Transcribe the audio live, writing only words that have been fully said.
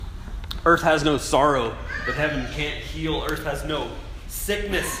Earth has no sorrow that heaven can't heal. Earth has no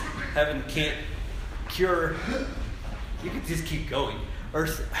sickness heaven can't cure. You could just keep going.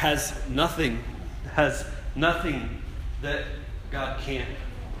 Earth has nothing that God can't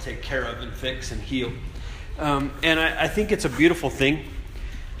take care of and fix and heal. And I think it's a beautiful thing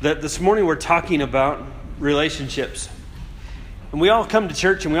that this morning we're talking about relationships. And we all come to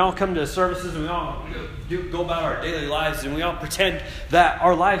church and we all come to services and we all go about our daily lives and we all pretend that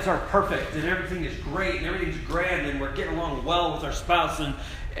our lives are perfect and everything is great and everything's grand and we're getting along well with our spouse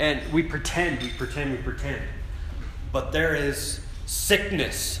and we pretend. But there is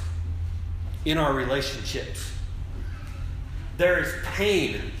sickness in our relationships. There is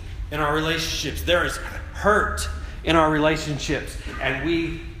pain in our relationships. There is hurt in our relationships. And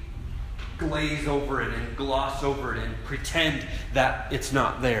we glaze over it and gloss over it and pretend that it's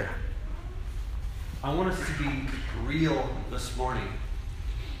not there. I want us to be real this morning.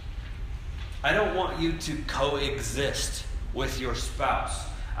 I don't want you to coexist with your spouse.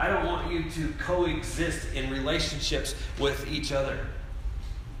 I don't want you to coexist in relationships with each other.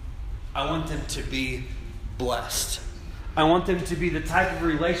 I want them to be blessed. I want them to be the type of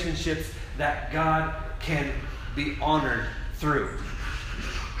relationships that God can be honored through.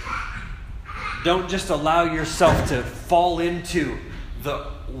 Don't just allow yourself to fall into the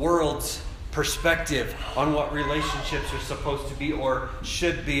world's perspective on what relationships are supposed to be or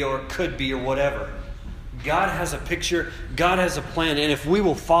should be or could be or whatever. God has a picture, God has a plan, and if we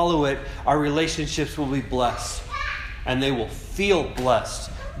will follow it, our relationships will be blessed. And they will feel blessed.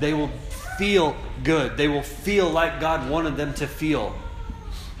 They will feel good. They will feel like God wanted them to feel.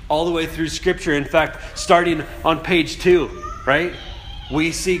 All the way through Scripture. In fact, starting on page 2, right?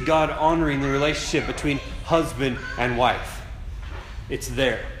 We see God honoring the relationship between husband and wife. It's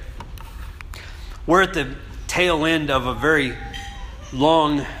there. We're at the tail end of a very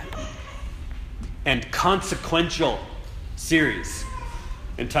long and consequential series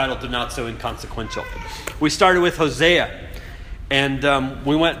entitled Not So Inconsequential. We started with Hosea, and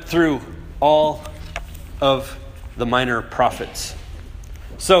we went through all of the minor prophets.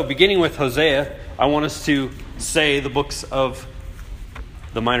 So, beginning with Hosea, I want us to say the books of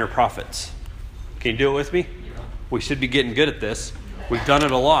the minor prophets. Can you do it with me? We should be getting good at this. We've done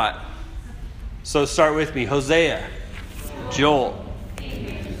it a lot. So start with me. Hosea, Joel,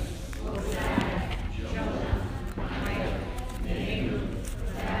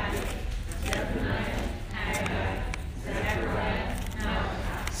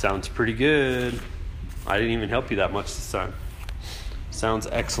 sounds pretty good. I didn't even help you that much this time. Sounds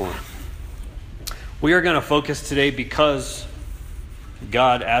excellent. We are going to focus today because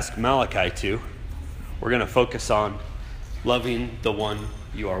God asked Malachi to. We're going to focus on loving the one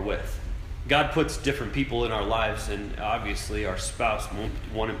you are with. God puts different people in our lives, and obviously our spouse,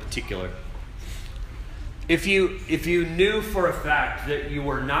 one in particular. If you knew for a fact that you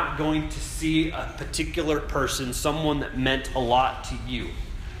were not going to see a particular person, someone that meant a lot to you,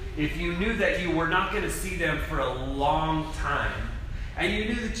 if you knew that you were not going to see them for a long time, and you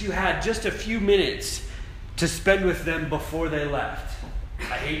knew that you had just a few minutes to spend with them before they left.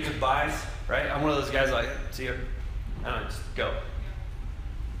 I hate goodbyes, right? I'm one of those guys like, see you, and I just go.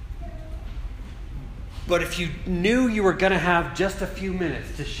 But if you knew you were going to have just a few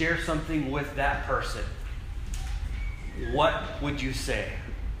minutes to share something with that person, what would you say?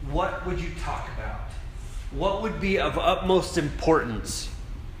 What would you talk about? What would be of utmost importance?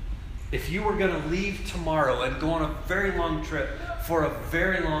 If you were going to leave tomorrow and go on a very long trip for a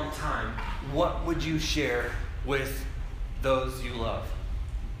very long time, what would you share with those you love?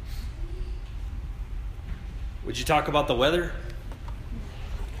 Would you talk about the weather?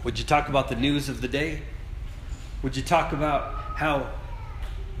 Would you talk about the news of the day? Would you talk about how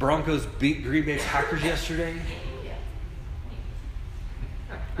Broncos beat Green Bay Packers yesterday?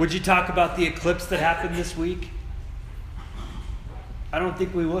 Would you talk about the eclipse that happened this week? I don't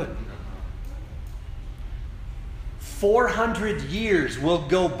think we would. 400 years will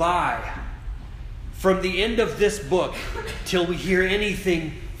go by from the end of this book till we hear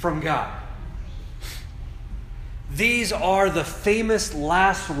anything from God. These are the famous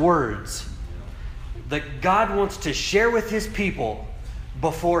last words that God wants to share with His people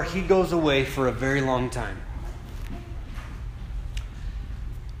before He goes away for a very long time.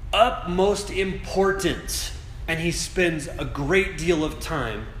 Utmost importance, and He spends a great deal of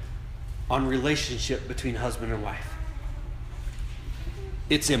time on relationship between husband and wife.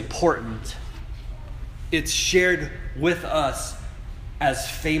 It's important. It's shared with us as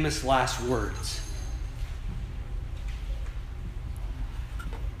famous last words.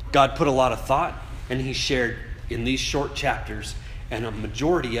 God put a lot of thought, and He shared in these short chapters, and a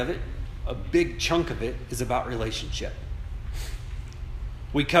majority of it a big chunk of it is about relationship.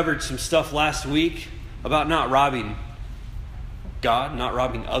 We covered some stuff last week about not robbing God, not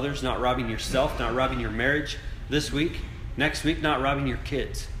robbing others, not robbing yourself, not robbing your marriage. This week, next week, not robbing your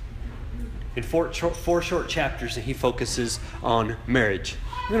kids. In four short chapters, and he focuses on marriage.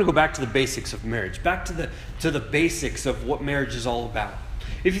 We're going to go back to the basics of marriage, back to the basics of what marriage is all about.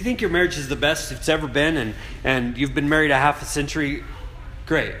 If you think your marriage is the best it's ever been, and you've been married a half a century,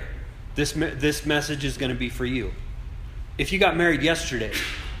 great. This message is going to be for you. If you got married yesterday,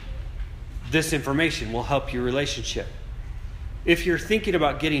 this information will help your relationship. If you're thinking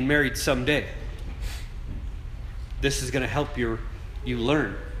about getting married someday, this is going to help you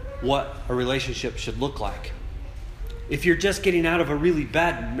learn what a relationship should look like. If you're just getting out of a really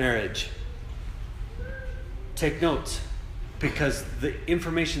bad marriage, take notes, because the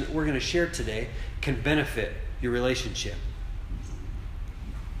information that we're going to share today can benefit your relationship.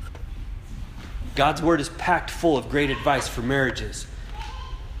 God's word is packed full of great advice for marriages.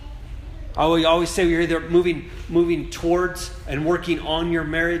 I always say you're either moving towards and working on your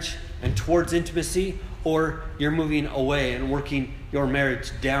marriage and towards intimacy, or you're moving away and working your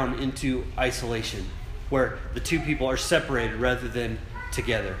marriage down into isolation, where the two people are separated rather than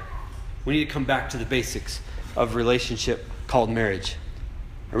together. We need to come back to the basics of relationship called marriage.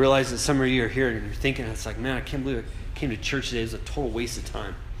 I realize that some of you are here and you're thinking, it's like, man, I can't believe I came to church today. It was a total waste of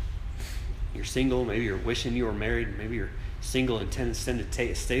time. You're single, maybe you're wishing you were married, maybe you're single and intend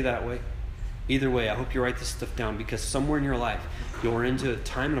to stay that way. Either way, I hope you write this stuff down, because somewhere in your life you're into a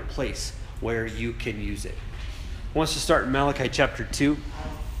time and a place where you can use it. I want us to start in Malachi chapter 2.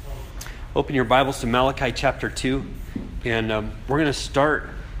 Open your Bibles to Malachi chapter 2, and we're going to start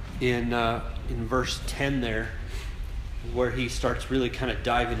in verse 10 there, where he starts really kind of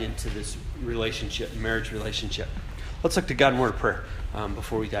diving into this relationship, marriage relationship. Let's look to God in word of prayer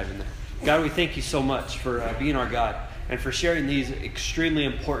before we dive in there. God, we thank you so much for being our God and for sharing these extremely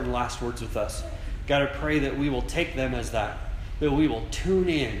important last words with us. God, I pray that we will take them as that we will tune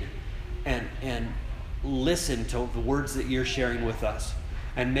in and listen to the words that you're sharing with us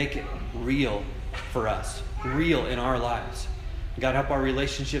and make it real for us, real in our lives. God, help our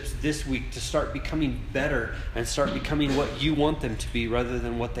relationships this week to start becoming better and start becoming what you want them to be, rather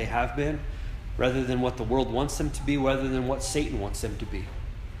than what they have been, rather than what the world wants them to be, rather than what Satan wants them to be.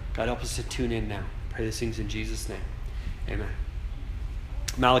 God, help us to tune in now. Pray these things in Jesus' name. Amen.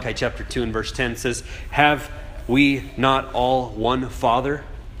 Malachi chapter 2 and verse 10 says, "Have we not all one Father?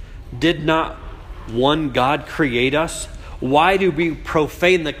 Did not one God create us? Why do we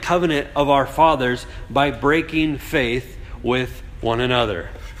profane the covenant of our fathers by breaking faith with one another?"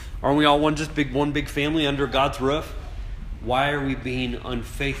 Aren't we all one big family under God's roof? Why are we being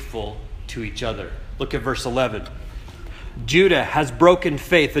unfaithful to each other? Look at verse 11. "Judah has broken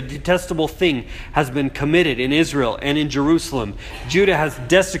faith. A detestable thing has been committed in Israel and in Jerusalem. Judah has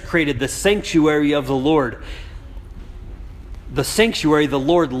desecrated the sanctuary of the Lord, the sanctuary the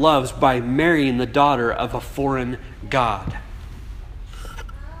Lord loves, by marrying the daughter of a foreign god."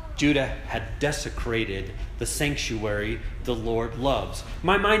 Judah had desecrated the sanctuary the Lord loves.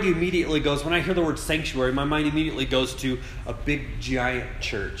 My mind immediately goes, when I hear the word sanctuary, my mind immediately goes to a big giant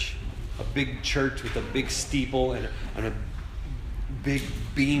church. A big church with a big steeple and a big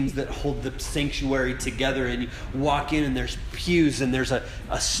beams that hold the sanctuary together, and you walk in and there's pews and there's a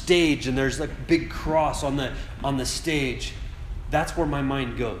stage and there's a big cross on the stage. That's where my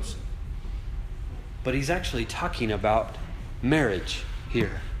mind goes. But he's actually talking about marriage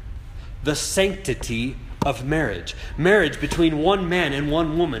here. The sanctity of marriage. Marriage between one man and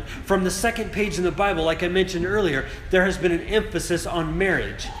one woman. From the second page in the Bible, like I mentioned earlier, there has been an emphasis on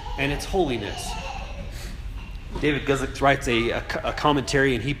marriage and its holiness. David Guzik writes a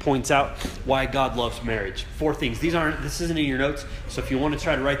commentary, and he points out why God loves marriage. 4 things. This isn't in your notes, so if you want to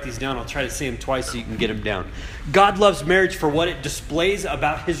try to write these down, I'll try to say them twice so you can get them down. God loves marriage for what it displays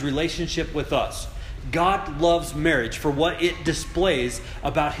about his relationship with us. God loves marriage for what it displays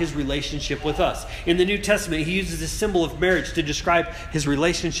about his relationship with us. In the New Testament, he uses the symbol of marriage to describe his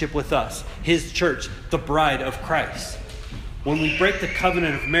relationship with us, his church, the bride of Christ. When we break the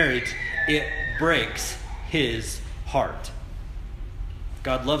covenant of marriage, it breaks his heart.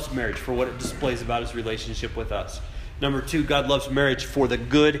 God loves marriage for what it displays about his relationship with us. Number 2, God loves marriage for the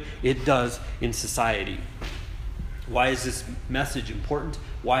good it does in society. Why is this message important?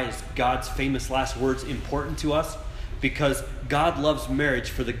 Why is God's famous last words important to us? Because God loves marriage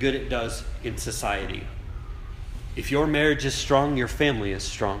for the good it does in society. If your marriage is strong, your family is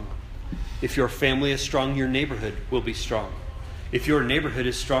strong. If your family is strong, your neighborhood will be strong. If your neighborhood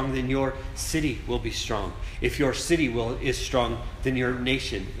is strong, then your city will be strong. If your city is strong, then your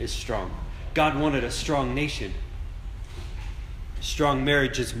nation is strong. God wanted a strong nation. Strong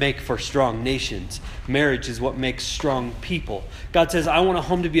marriages make for strong nations. Marriage is what makes strong people. God says, I want a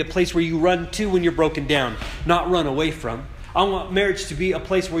home to be a place where you run to when you're broken down, not run away from. I want marriage to be a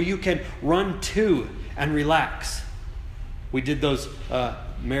place where you can run to and relax. We did those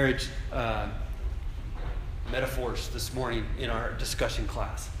marriage metaphors this morning in our discussion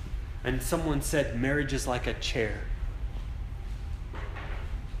class. And someone said marriage is like a chair.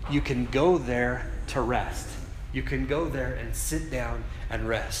 You can go there to rest. You can go there and sit down and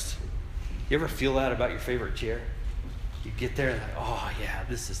rest. You ever feel that about your favorite chair? You get there and like, oh yeah,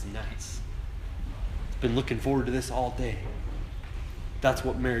 this is nice. Been looking forward to this all day. That's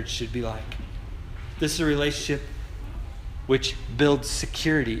what marriage should be like. This is a relationship which builds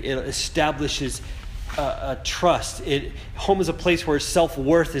security. It establishes a trust. Home is a place where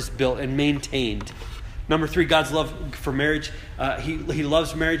self-worth is built and maintained. Number 3, God's love for marriage. He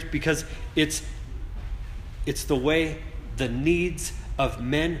loves marriage because it's the way the needs of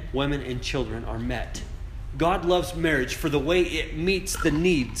men, women, and children are met. God loves marriage for the way it meets the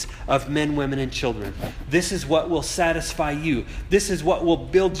needs of men, women, and children. This is what will satisfy you. This is what will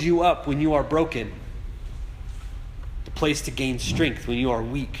build you up when you are broken. The place to gain strength when you are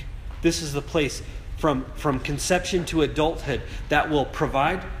weak. This is the place from conception to adulthood that will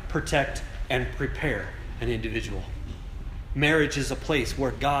provide, protect, and prepare an individual. Marriage is a place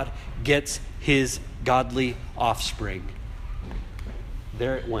where God gets his godly offspring.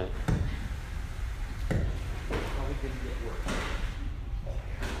 There it went.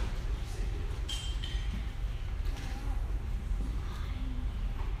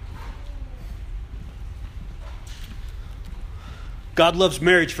 God loves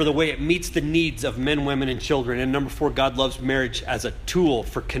marriage for the way it meets the needs of men, women, and children. And number 4, God loves marriage as a tool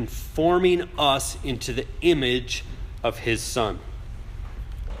for conforming us into the image of his Son.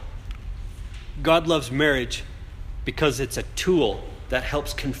 God loves marriage because it's a tool that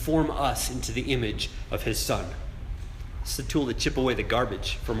helps conform us into the image of his Son. It's a tool to chip away the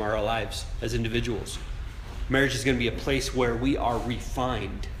garbage from our lives as individuals. Marriage is going to be a place where we are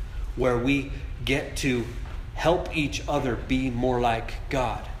refined, where we get to help each other be more like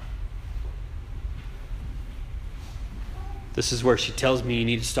God. This is where she tells me you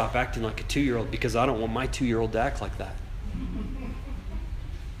need to stop acting like a 2-year-old because I don't want my 2-year-old to act like that.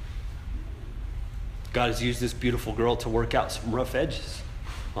 God has used this beautiful girl to work out some rough edges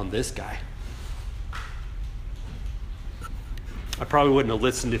on this guy. I probably wouldn't have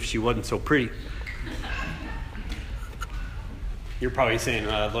listened if she wasn't so pretty. You're probably saying,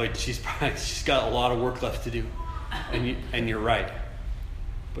 Lloyd, she's got a lot of work left to do. And you're right.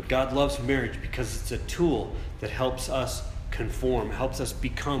 But God loves marriage because it's a tool that helps us conform, helps us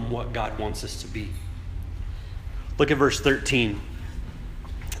become what God wants us to be. Look at verse 13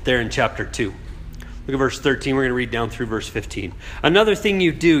 there in chapter 2. Look at verse 13. We're going to read down through verse 15. Another thing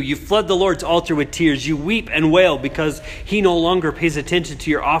you do, you flood the Lord's altar with tears. You weep and wail because he no longer pays attention to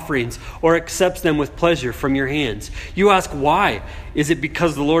your offerings or accepts them with pleasure from your hands. You ask why? Is it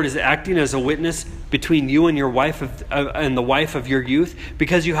because the Lord is acting as a witness between you and your wife and the wife of your youth?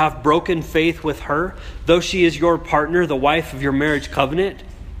 Because you have broken faith with her, though she is your partner, the wife of your marriage covenant?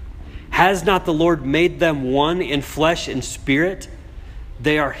 Has not the Lord made them one in flesh and spirit?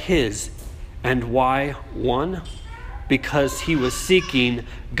 They are his. And why one? Because he was seeking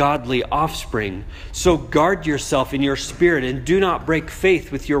godly offspring. So guard yourself in your spirit and do not break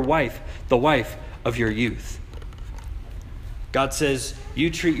faith with your wife, the wife of your youth. God says, you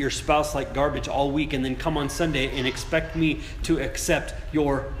treat your spouse like garbage all week and then come on Sunday and expect me to accept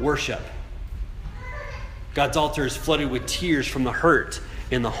your worship. God's altar is flooded with tears from the hurt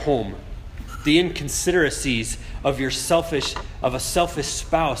in the home. The inconsideracies of a selfish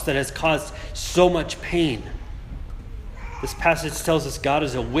spouse that has caused so much pain. This passage tells us God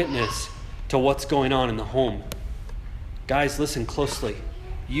is a witness to what's going on in the home. Guys, listen closely.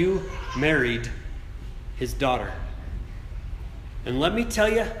 You married his daughter. And let me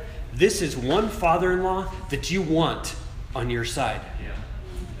tell you, this is one father-in-law that you want on your side.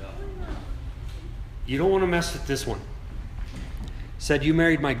 You don't want to mess with this one. Said, you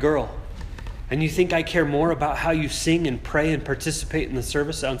married my girl. And you think I care more about how you sing and pray and participate in the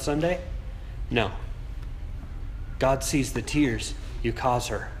service on Sunday? No. God sees the tears you cause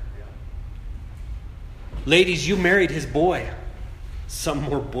her. Ladies, you married his boy. Some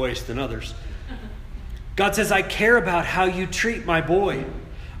more boyish than others. God says, I care about how you treat my boy.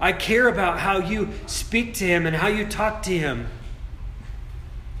 I care about how you speak to him and how you talk to him.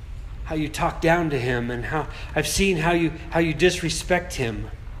 how you talk down to him, and how I've seen how you disrespect him.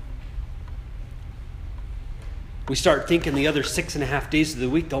 We start thinking the other 6.5 days of the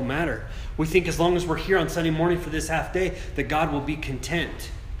week don't matter. We think as long as we're here on Sunday morning for this half day, that God will be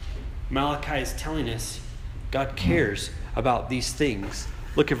content. Malachi is telling us God cares about these things.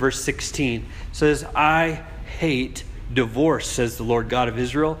 Look at verse 16. It says, I hate divorce, says the Lord God of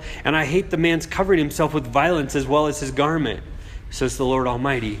Israel, and I hate the man's covering himself with violence as well as his garment, says the Lord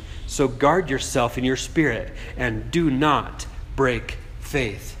Almighty. So guard yourself in your spirit and do not break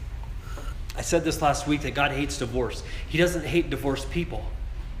faith. I said this last week that God hates divorce. He doesn't hate divorced people.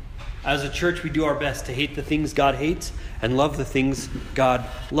 As a church, we do our best to hate the things God hates and love the things God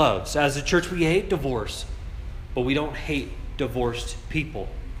loves. As a church, we hate divorce, but we don't hate divorced people.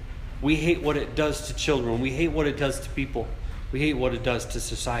 We hate what it does to children. We hate what it does to people. We hate what it does to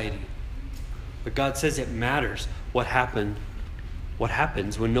society. But God says it matters what happens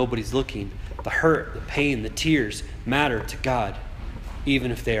when nobody's looking. The hurt, the pain, the tears matter to God,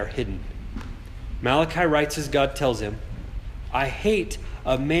 even if they are hidden. Malachi writes as God tells him, I hate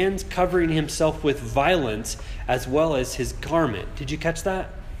a man's covering himself with violence as well as his garment. Did you catch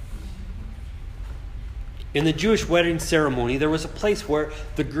that? In the Jewish wedding ceremony, there was a place where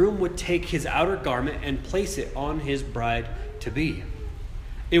the groom would take his outer garment and place it on his bride-to-be.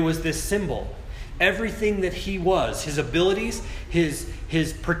 It was this symbol. Everything that he was, his abilities,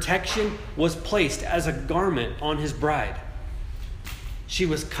 his protection, was placed as a garment on his bride. She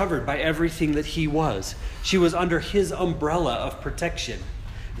was covered by everything that he was. She was under his umbrella of protection.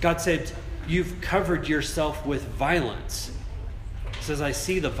 God said, you've covered yourself with violence. He says, I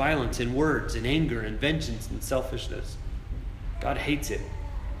see the violence in words and anger and vengeance and selfishness. God hates it.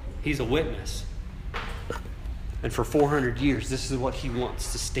 He's a witness. And for 400 years, this is what he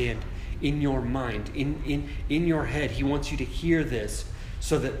wants to stand in your mind, in your head. He wants you to hear this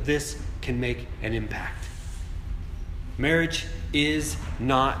so that this can make an impact. Marriage is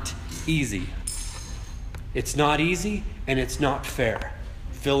not easy. It's not easy and it's not fair.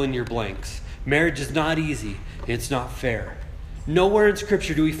 Fill in your blanks. Marriage is not easy and it's not fair. Nowhere in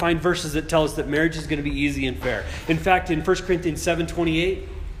Scripture do we find verses that tell us that marriage is going to be easy and fair. In fact, in 1 Corinthians 7:28,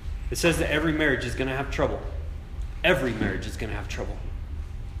 it says that every marriage is going to have trouble. Every marriage is going to have trouble.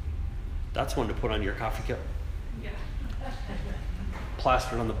 That's one to put on your coffee cup. Yeah.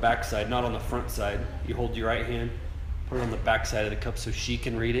 Plastered on the back side, not on the front side. You hold your right hand, put it on the back side of the cup so she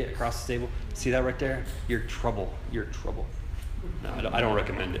can read it across the table. See that right there? You're trouble. You're trouble. No, I don't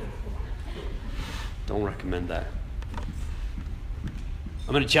recommend it. Don't recommend that.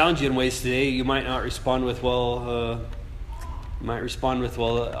 I'm going to challenge you in ways today. You might not respond with, I'll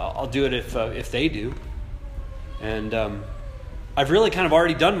do it if they do. And I've really kind of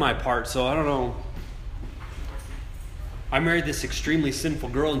already done my part, so I don't know. I married this extremely sinful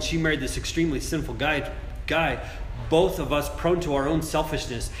girl, and she married this extremely sinful guy. Both of us prone to our own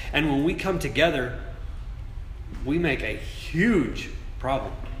selfishness. And when we come together, we make a huge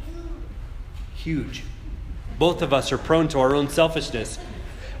problem. Huge. Both of us are prone to our own selfishness.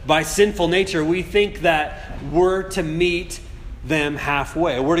 By sinful nature, we think that we're to meet them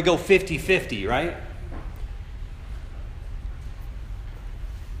halfway. We're to go 50-50, right?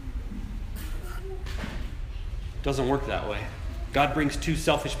 Doesn't work that way. God brings two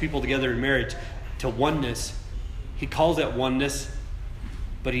selfish people together in marriage to oneness. He calls it oneness,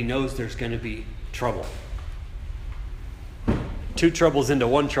 but he knows there's going to be trouble. Two troubles into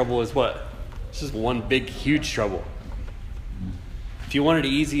one trouble is what? This is one big, huge trouble. If you wanted it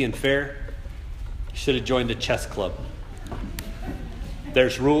easy and fair, you should have joined a chess club.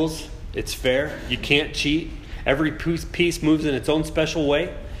 There's rules. It's fair. You can't cheat. Every piece moves in its own special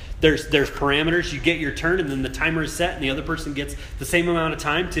way. There's parameters. You get your turn, and then the timer is set, and the other person gets the same amount of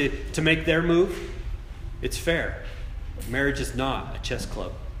time to make their move. It's fair. Marriage is not a chess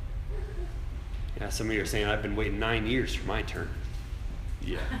club. Yeah, some of you are saying, I've been waiting 9 years for my turn.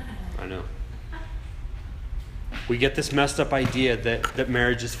 Yeah, I know. We get this messed up idea that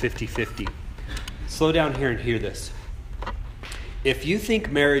marriage is 50-50. Slow down here and hear this. If you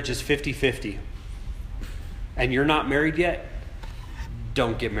think marriage is 50-50 and you're not married yet,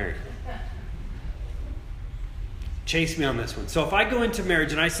 don't get married. Chase me on this one. So if I go into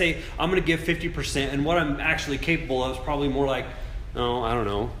marriage and I say I'm going to give 50%, and what I'm actually capable of is probably more like,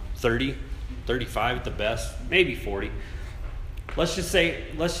 30, 35 at the best, maybe 40. Let's just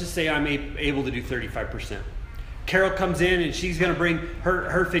say I'm able to do 35%. Carol comes in and she's going to bring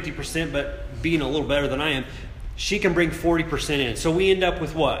her 50%, but being a little better than I am, she can bring 40% in. So we end up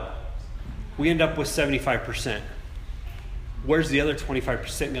with what? We end up with 75%. Where's the other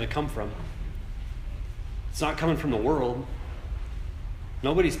 25% going to come from? It's not coming from the world.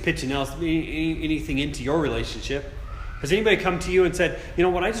 Nobody's pitching anything into your relationship. Has anybody come to you and said, you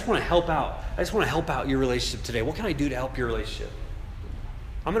know what, I just want to help out. I just want to help out your relationship today. What can I do to help your relationship?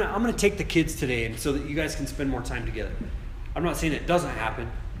 I'm gonna take the kids today and so that you guys can spend more time together. I'm not saying it doesn't happen,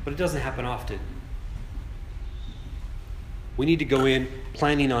 but it doesn't happen often. We need to go in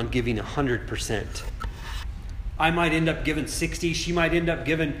planning on giving 100%. I might end up giving 60. She might end up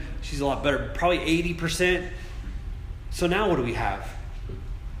giving, she's a lot better, probably 80%. So now what do we have?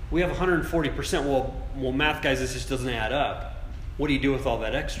 We have 140%. Well, math guys, this just doesn't add up. What do you do with all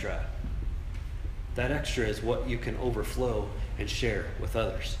that extra? That extra is what you can overflow and share with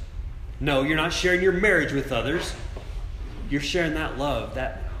others. No, you're not sharing your marriage with others. You're sharing that love,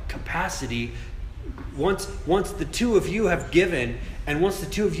 that capacity. Once the two of you have given, and once the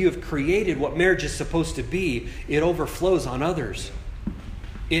two of you have created what marriage is supposed to be, it overflows on others.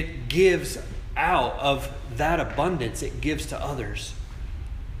 It gives out of that abundance. It gives to others.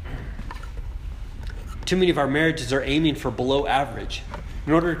 Too many of our marriages are aiming for below average.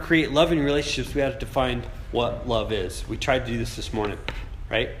 In order to create loving relationships, we have to define what love is. We tried to do this morning,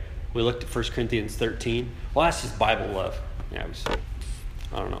 right? We looked at 1 Corinthians 13. Well, that's just Bible love. Yeah,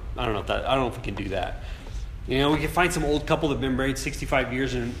 I don't know if we can do that. You know, we can find some old couple that have been married 65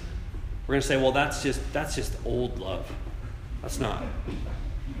 years and we're going to say, well, that's just old love. It's not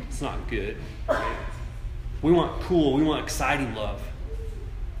good. Right? We want cool, we want exciting love.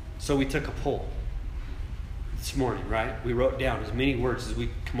 So we took a poll this morning, right? We wrote down as many words as we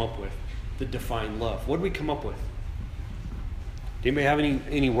come up with that define love. What did we come up with? Did anybody have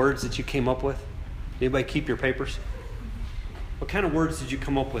any words that you came up with? Did anybody keep your papers? What kind of words did you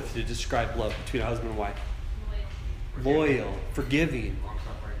come up with to describe love between a husband and wife? Loyal, forgiving,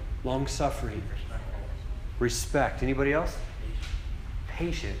 long-suffering, respect. Anybody else?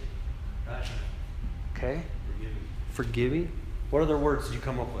 Patient. Okay. Forgiving. What other words did you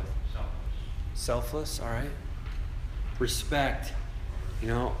come up with? Selfless. All right. Respect.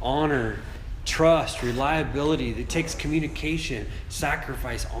 Honor, trust, reliability. It takes communication,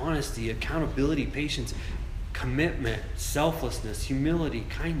 sacrifice, honesty, accountability, patience, commitment, selflessness, humility,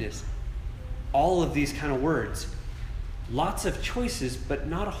 kindness. All of these kind of words. Lots of choices, but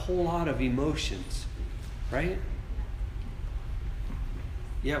not a whole lot of emotions, right?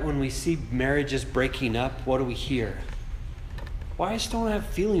 Yet when we see marriages breaking up, what do we hear? Well, I just don't have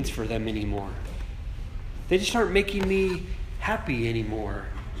feelings for them anymore. They just aren't making me happy anymore.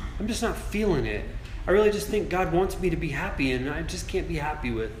 I'm just not feeling it. I really just think God wants me to be happy, and I just can't be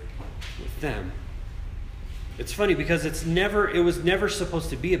happy with them. It's funny because it was never supposed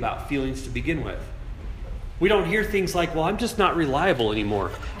to be about feelings to begin with. We don't hear things like, well, I'm just not reliable anymore.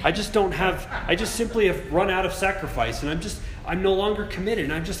 I just simply have run out of sacrifice, and I'm no longer committed,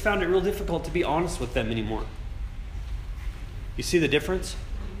 and I've just found it real difficult to be honest with them anymore. You see the difference?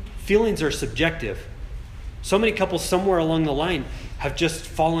 Feelings are subjective. So many couples somewhere along the line have just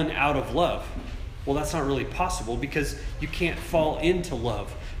fallen out of love. Well, that's not really possible because you can't fall into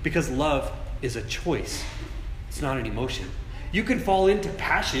love because love is a choice. It's not an emotion. You can fall into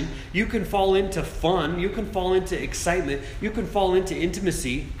passion. You can fall into fun. You can fall into excitement. You can fall into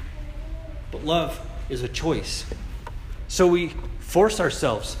intimacy. But love is a choice. So we force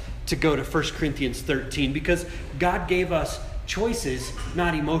ourselves to go to 1 Corinthians 13 because God gave us choices,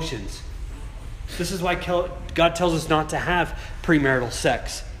 not emotions. This is why God tells us not to have premarital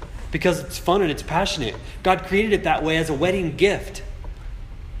sex, because it's fun and it's passionate. God created it that way as a wedding gift.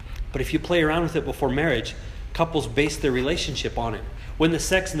 But if you play around with it before marriage, couples base their relationship on it. When the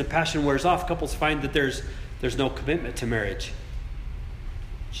sex and the passion wears off, couples find that there's no commitment to marriage,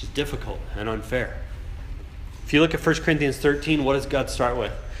 which is difficult and unfair. If you look at 1 Corinthians 13, what does God start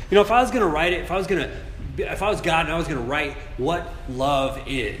with? If I was going to write it, if I was God and I was going to write what love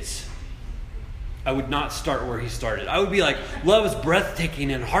is, I would not start where he started. I would be like, love is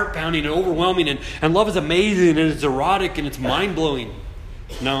breathtaking and heart-pounding and overwhelming, and love is amazing and it's erotic and it's mind-blowing.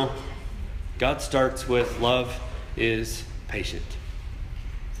 No. God starts with love is patient.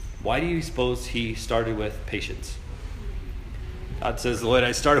 Why do you suppose he started with patience? God says, Lloyd,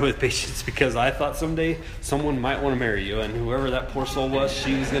 I started with patience because I thought someday someone might want to marry you, and whoever that poor soul was,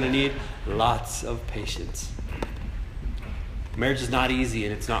 she was going to need lots of patience. Marriage is not easy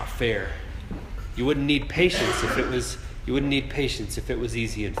and it's not fair. You wouldn't need patience if it was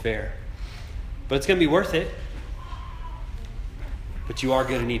easy and fair. But it's going to be worth it. But you are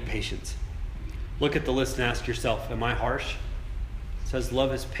going to need patience. Look at the list and ask yourself, am I harsh? It says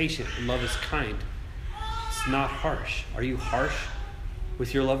love is patient and love is kind. It's not harsh. Are you harsh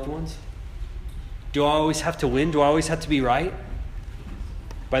with your loved ones? Do I always have to win? Do I always have to be right?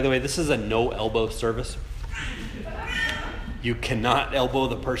 By the way, this is a no elbow service. You cannot elbow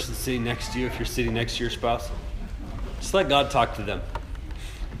the person sitting next to you if you're sitting next to your spouse. Just let God talk to them.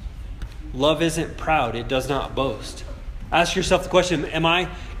 Love isn't proud. It does not boast. Ask yourself the question, am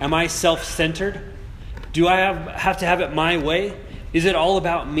I self-centered? Do I have to have it my way? Is it all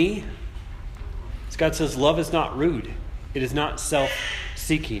about me? As God says, love is not rude. It is not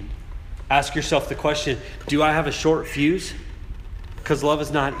self-seeking. Ask yourself the question, do I have a short fuse? Because love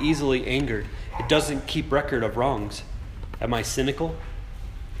is not easily angered. It doesn't keep record of wrongs. Am I cynical?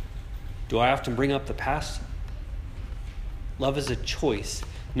 Do I often bring up the past? Love is a choice,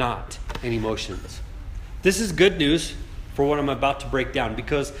 not an emotions. This is good news for what I'm about to break down,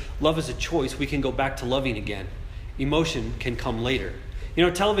 because love is a choice. We can go back to loving again. Emotion can come later. You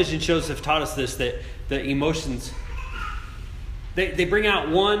know, television shows have taught us this, that the emotions, they bring out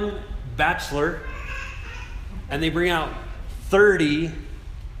one bachelor and they bring out 30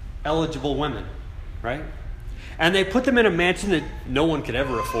 eligible women, right? And they put them in a mansion that no one could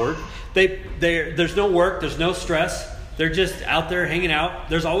ever afford. There's no work, there's no stress. They're just out there hanging out.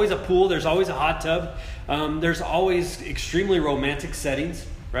 There's always a pool, there's always a hot tub. There's always extremely romantic settings,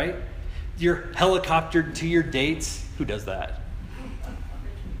 right? You're helicoptered to your dates. Who does that?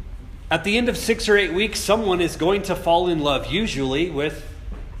 At the end of 6 or 8 weeks, someone is going to fall in love, usually with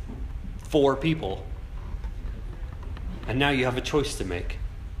 4 people. And now you have a choice to make.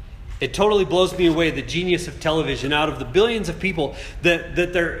 It totally blows me away, the genius of television. Out of the billions of people that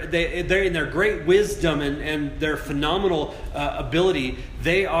they're in their great wisdom and their phenomenal ability,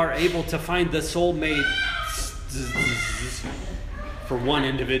 they are able to find the soulmate for one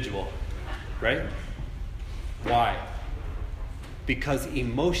individual, right? Why? Because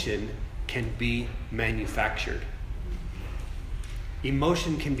emotion can be manufactured.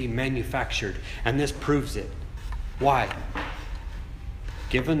 Emotion can be manufactured, and this proves it. Why?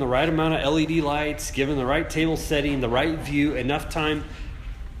 Given the right amount of LED lights, given the right table setting, the right view, enough time,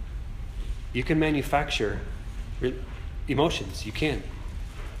 you can manufacture emotions. You can.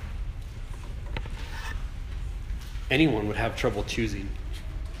 Anyone would have trouble choosing.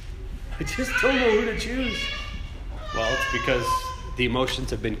 I just don't know who to choose. Well, it's because the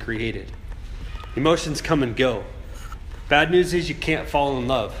emotions have been created. Emotions come and go. Bad news is you can't fall in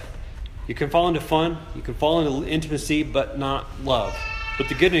love. You can fall into fun, you can fall into intimacy, but not love. But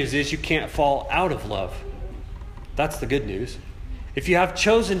the good news is you can't fall out of love. That's the good news. If you have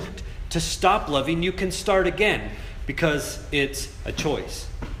chosen to stop loving, you can start again, because it's a choice.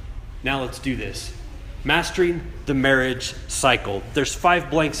 Now let's do this. Mastering the marriage cycle. There's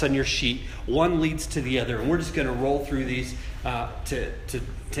 5 blanks on your sheet. One leads to the other, and we're just going to roll through these to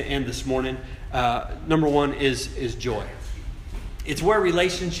end this morning. Number 1 is joy. It's where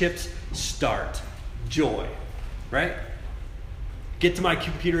relationships start. Joy, right? Get to my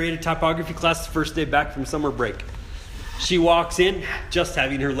computer-aided typography class the first day back from summer break. She walks in, just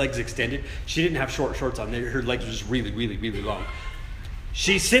having her legs extended. She didn't have short shorts on. Her legs were just really, really, really long.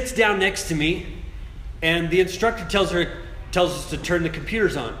 She sits down next to me, and the instructor tells us to turn the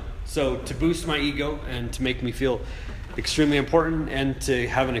computers on. So to boost my ego and to make me feel extremely important and to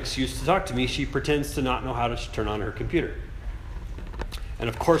have an excuse to talk to me, she pretends to not know how to turn on her computer. And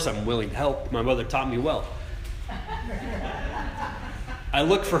of course I'm willing to help. My mother taught me well. I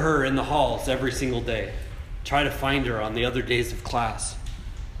look for her in the halls every single day. Try to find her on the other days of class.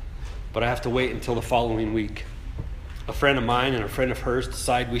 But I have to wait until the following week. A friend of mine and a friend of hers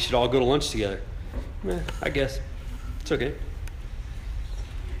decide we should all go to lunch together. I guess. It's okay.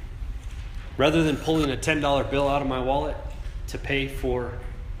 Rather than pulling a $10 bill out of my wallet to pay for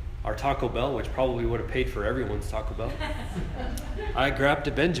our Taco Bell, which probably would have paid for everyone's Taco Bell, I grabbed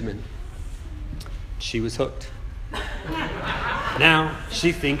a Benjamin. She was hooked. Now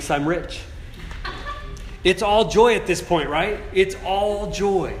she thinks I'm rich. It's all joy at this point, right? It's all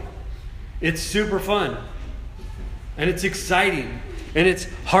joy. It's super fun. And it's exciting. And it's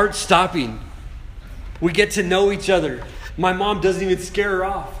heart-stopping. We get to know each other. My mom doesn't even scare her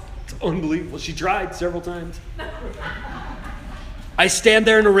off. It's unbelievable. She tried several times. I stand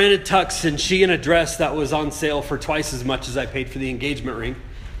there in a rented tux and she in a dress that was on sale for twice as much as I paid for the engagement ring.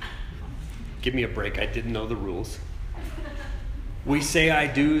 Give me a break. I didn't know the rules. We say I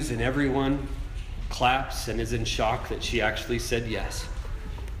do's and everyone claps and is in shock that she actually said yes.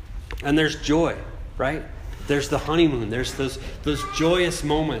 And there's joy, right? There's the honeymoon. There's those joyous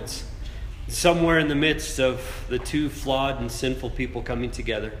moments. Somewhere in the midst of the two flawed and sinful people coming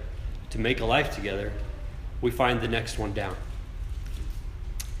together to make a life together, we find the next one down.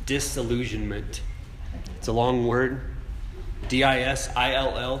 Disillusionment. It's a long word.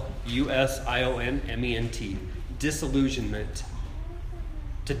 Disillulsionment. Disillusionment.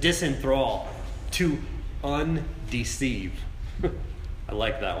 To disenthrall. To undeceive. I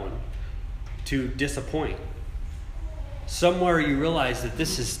like that one. To disappoint. Somewhere you realize that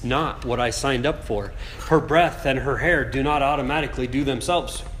this is not what I signed up for. Her breath and her hair do not automatically do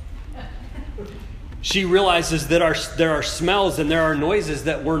themselves. She realizes that there are smells and there are noises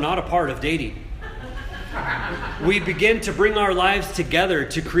that were not a part of dating. We begin to bring our lives together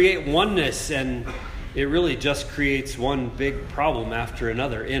to create oneness, and it really just creates one big problem after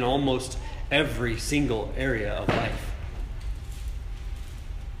another in almost every single area of life.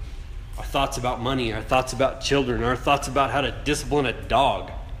 Our thoughts about money, our thoughts about children, our thoughts about how to discipline a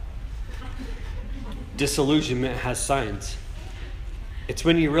dog. Disillusionment has signs. It's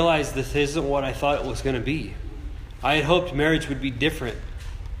when you realize this isn't what I thought it was going to be. I had hoped marriage would be different.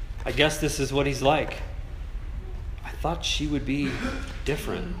 I guess this is what he's like. I thought she would be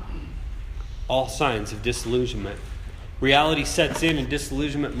different. All signs of disillusionment. Reality sets in and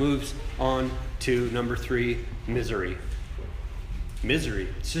disillusionment moves on to number 3, misery. Misery.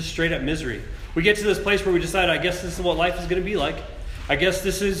 It's just straight up misery. We get to this place where we decide, I guess this is what life is going to be like. I guess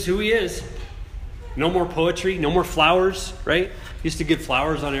this is who he is. No more poetry, no more flowers, right? Used to give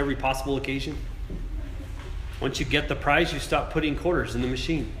flowers on every possible occasion. Once you get the prize, you stop putting quarters in the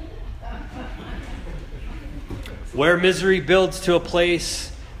machine. Where misery builds to a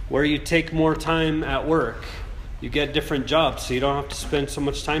place where you take more time at work. You get different jobs so you don't have to spend so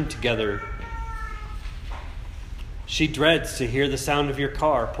much time together. She dreads to hear the sound of your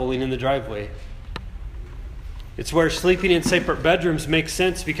car pulling in the driveway. It's where sleeping in separate bedrooms makes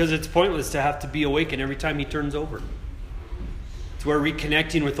sense because it's pointless to have to be awakened every time he turns over. It's where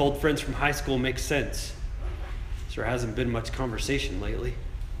reconnecting with old friends from high school makes sense. There hasn't been much conversation lately.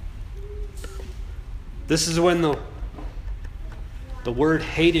 This is when the word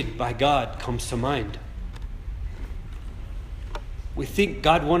hated by God comes to mind. We think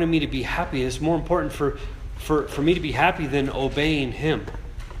God wanted me to be happy. It's more important for me to be happy than obeying him.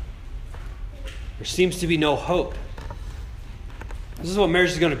 There seems to be no hope. This is what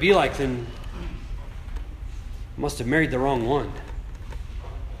marriage is going to be like, then I must have married the wrong one.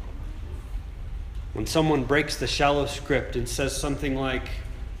 When someone breaks the shallow script and says something like,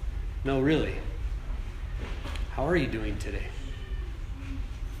 no, really, how are you doing today?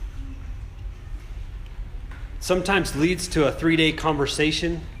 Sometimes leads to a 3-day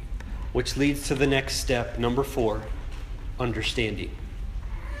conversation, which leads to the next step, number 4, understanding.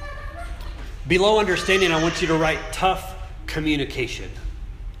 Below understanding, I want you to write tough communication,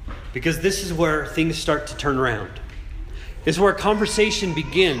 because this is where things start to turn around. This is where conversation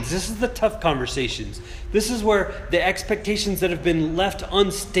begins. This is the tough conversations. This is where the expectations that have been left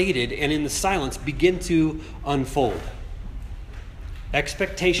unstated and in the silence begin to unfold.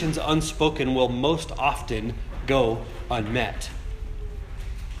 Expectations unspoken will most often go unmet.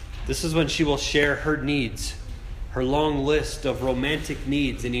 This is when she will share her needs, her long list of romantic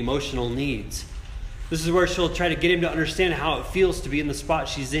needs and emotional needs. This is where she'll try to get him to understand how it feels to be in the spot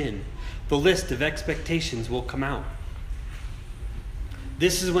she's in. The list of expectations will come out.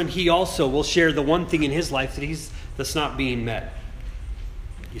 This is when he also will share the one thing in his life that's not being met.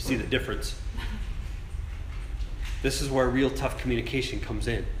 You see the difference? This is where real tough communication comes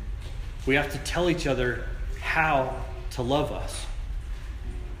in. We have to tell each other how to love us.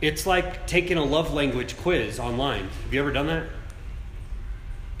 It's like taking a love language quiz online. Have you ever done that?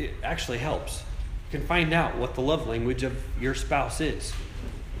 It actually helps. You can find out what the love language of your spouse is.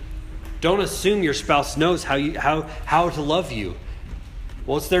 Don't assume your spouse knows how to love you.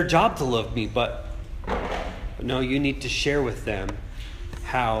 Well, it's their job to love me, but no, you need to share with them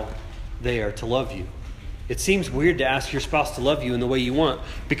how they are to love you. It seems weird to ask your spouse to love you in the way you want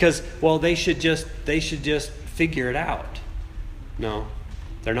because, well, they should just figure it out. No,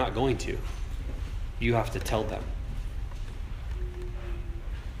 they're not going to. You have to tell them.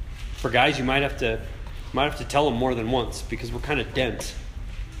 For guys, you might have to tell them more than once because we're kind of dense.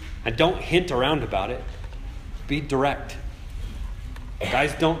 And don't hint around about it. Be direct.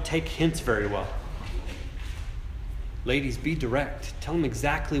 Guys don't take hints very well. Ladies, be direct. Tell him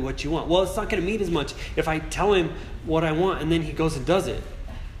exactly what you want. Well, it's not going to mean as much if I tell him what I want and then he goes and does it.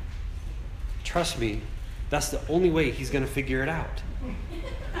 Trust me, that's the only way he's going to figure it out.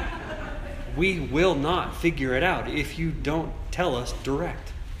 We will not figure it out if you don't tell us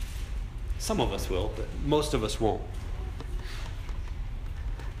direct. Some of us will, but most of us won't.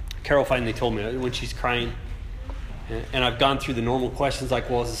 Carol finally told me when she's crying, and I've gone through the normal questions like,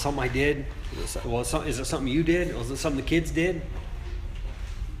 well, is it something I did? Is it something you did? Was it something the kids did?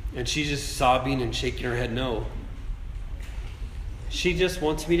 And she's just sobbing and shaking her head no. She just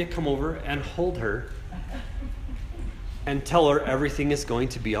wants me to come over and hold her and tell her everything is going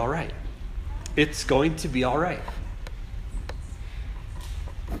to be all right. It's going to be all right.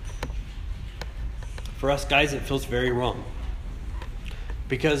 For us guys, it feels very wrong.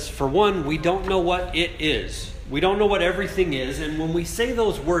 Because for one, we don't know what it is. We don't know what everything is. And when we say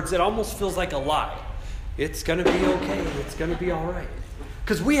those words, it almost feels like a lie. It's going to be okay. It's going to be all right.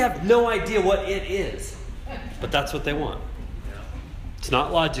 Because we have no idea what it is. But that's what they want. It's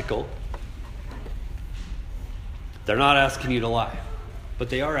not logical. They're not asking you to lie. But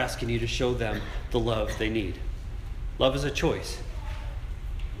they are asking you to show them the love they need. Love is a choice.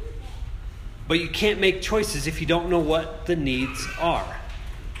 But you can't make choices if you don't know what the needs are.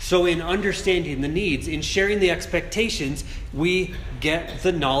 So in understanding the needs, in sharing the expectations, we get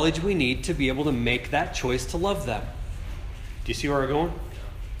the knowledge we need to be able to make that choice to love them. Do you see where we're going?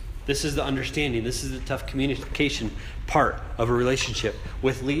 This is the understanding. This is the tough communication part of a relationship,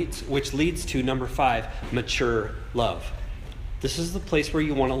 which leads to number 5, mature love. This is the place where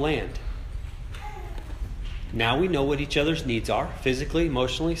you want to land. Now we know what each other's needs are, physically,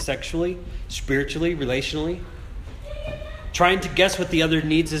 emotionally, sexually, spiritually, relationally. Trying to guess what the other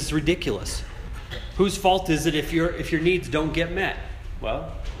needs is ridiculous. Whose fault is it if your needs don't get met?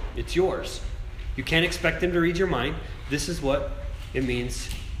 Well, it's yours. You can't expect them to read your mind. This is what it means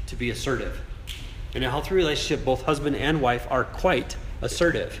to be assertive. In a healthy relationship, both husband and wife are quite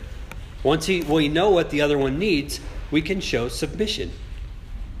assertive. Once we know what the other one needs, we can show submission.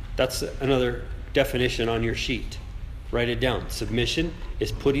 That's another definition on your sheet. Write it down. Submission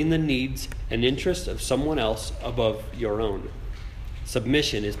is putting the needs and interests of someone else above your own.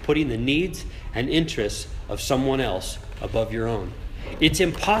 Submission is putting the needs and interests of someone else above your own. It's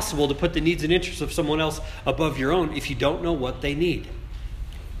impossible to put the needs and interests of someone else above your own if you don't know what they need.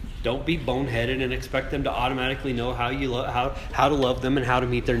 Don't be boneheaded and expect them to automatically know how to love them and how to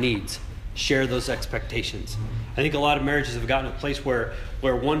meet their needs. Share those expectations. I think a lot of marriages have gotten to a place where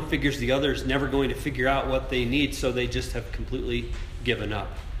one figures the other is never going to figure out what they need, so they just have completely given up.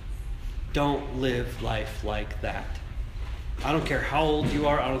 Don't live life like that. I don't care how old you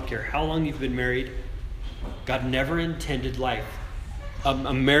are. I don't care how long you've been married. God never intended life,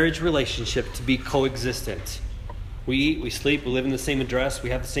 a marriage relationship, to be coexistence. We eat, we sleep, we live in the same address, we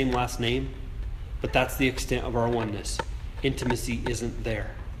have the same last name, but that's the extent of our oneness. Intimacy isn't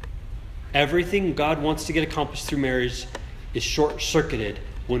there. Everything God wants to get accomplished through marriage is short-circuited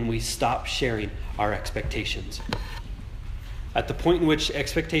when we stop sharing our expectations. At the point in which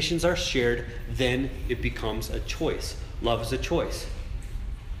expectations are shared, then it becomes a choice. Love is a choice.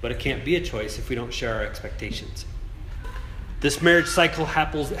 But it can't be a choice if we don't share our expectations. This marriage cycle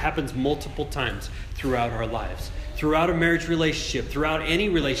happens multiple times throughout our lives. Throughout a marriage relationship, throughout any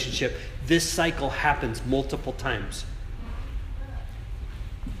relationship, this cycle happens multiple times.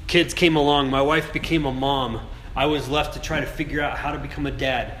 Kids came along. My wife became a mom. I was left to try to figure out how to become a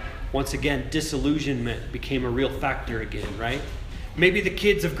dad. Once again, disillusionment became a real factor again, right? Maybe the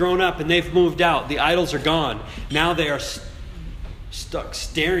kids have grown up and they've moved out. The idols are gone. Now they are stuck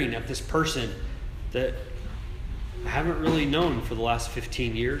staring at this person that I haven't really known for the last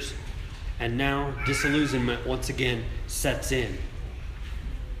 15 years. And now disillusionment once again sets in.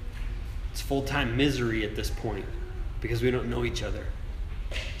 It's full-time misery at this point because we don't know each other.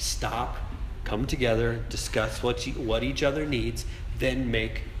 Stop, come together, discuss what each other needs, then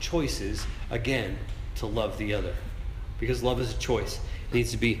make choices again to love the other. Because love is a choice. It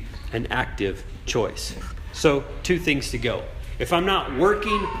needs to be an active choice. So, 2 things to go. If I'm not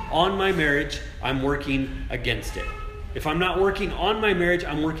working on my marriage, I'm working against it. If I'm not working on my marriage,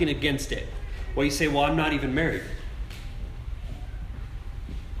 I'm working against it. Well, you say, well, I'm not even married.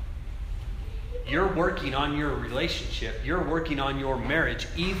 You're working on your relationship. You're working on your marriage,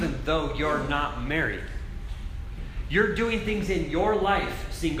 even though you're not married. You're doing things in your life,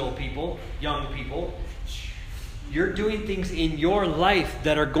 single people, young people. You're doing things in your life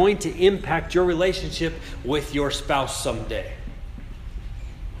that are going to impact your relationship with your spouse someday.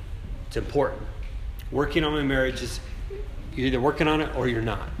 It's important. Working on my marriage is you're either working on it or you're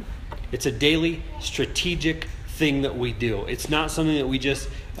not. It's a daily strategic thing that we do. It's not something that we just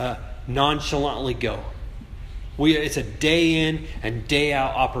nonchalantly go. It's a day in and day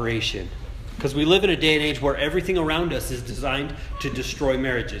out operation. Because we live in a day and age where everything around us is designed to destroy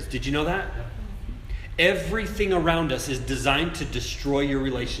marriages. Did you know that? Everything around us is designed to destroy your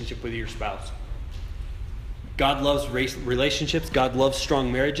relationship with your spouse. God loves relationships. God loves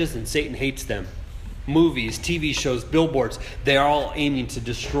strong marriages, and Satan hates them. Movies, TV shows, billboards, they are all aiming to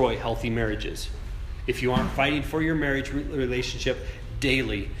destroy healthy marriages. If you aren't fighting for your marriage relationship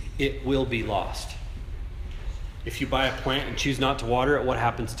daily, it will be lost. If you buy a plant and choose not to water it, what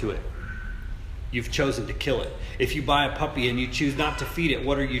happens to it? You've chosen to kill it. If you buy a puppy and you choose not to feed it,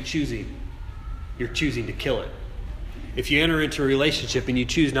 what are you choosing? You're choosing to kill it. If you enter into a relationship and you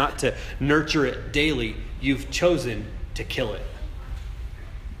choose not to nurture it daily, you've chosen to kill it.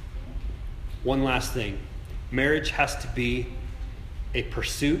 One last thing. Marriage has to be a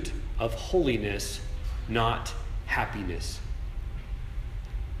pursuit of holiness, not happiness.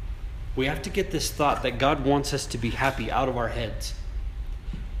 We have to get this thought that God wants us to be happy out of our heads.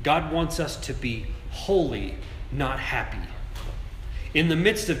 God wants us to be holy, not happy. In the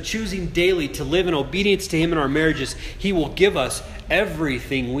midst of choosing daily to live in obedience to Him in our marriages, He will give us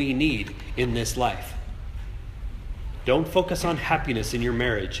everything we need in this life. Don't focus on happiness in your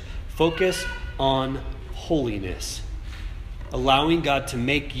marriage. Focus on holiness. Allowing God to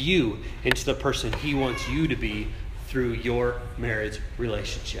make you into the person He wants you to be through your marriage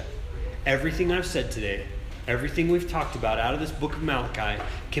relationship. Everything I've said today, everything we've talked about out of this book of Malachi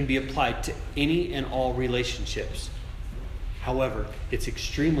can be applied to any and all relationships. However, it's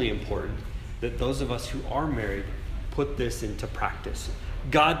extremely important that those of us who are married put this into practice.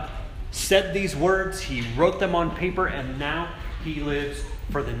 God said these words, He wrote them on paper, and now He goes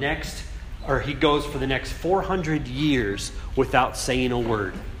for the next 400 years without saying a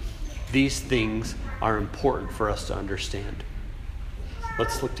word. These things are important for us to understand.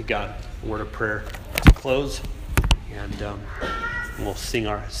 Let's look to God. A word of prayer to close, and we'll sing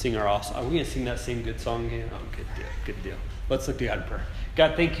our awesome. Are we going to sing that same good song again? Oh, good deal. Let's look to God in prayer.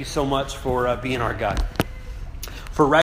 God, thank you so much for being our God. For right